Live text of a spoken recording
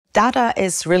Data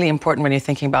is really important when you're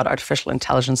thinking about artificial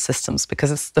intelligence systems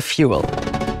because it's the fuel.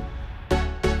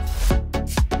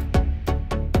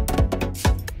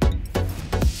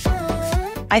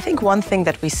 I think one thing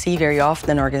that we see very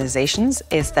often in organizations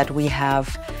is that we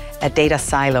have data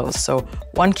silos. So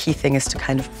one key thing is to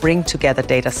kind of bring together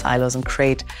data silos and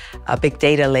create a big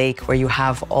data lake where you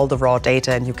have all the raw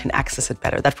data and you can access it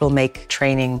better. That will make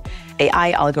training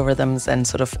AI algorithms and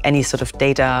sort of any sort of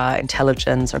data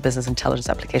intelligence or business intelligence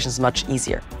applications much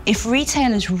easier. If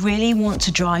retailers really want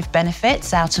to drive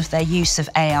benefits out of their use of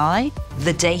AI,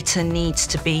 the data needs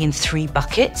to be in 3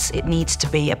 buckets. It needs to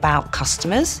be about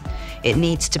customers, it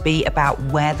needs to be about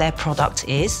where their product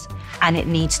is, and it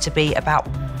needs to be about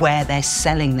where they're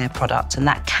selling their product, and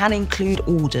that can include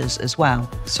orders as well.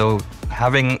 So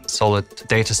having solid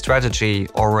data strategy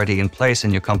already in place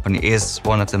in your company is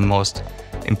one of the most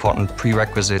important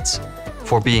prerequisites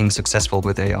for being successful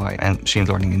with AI and machine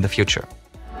learning in the future.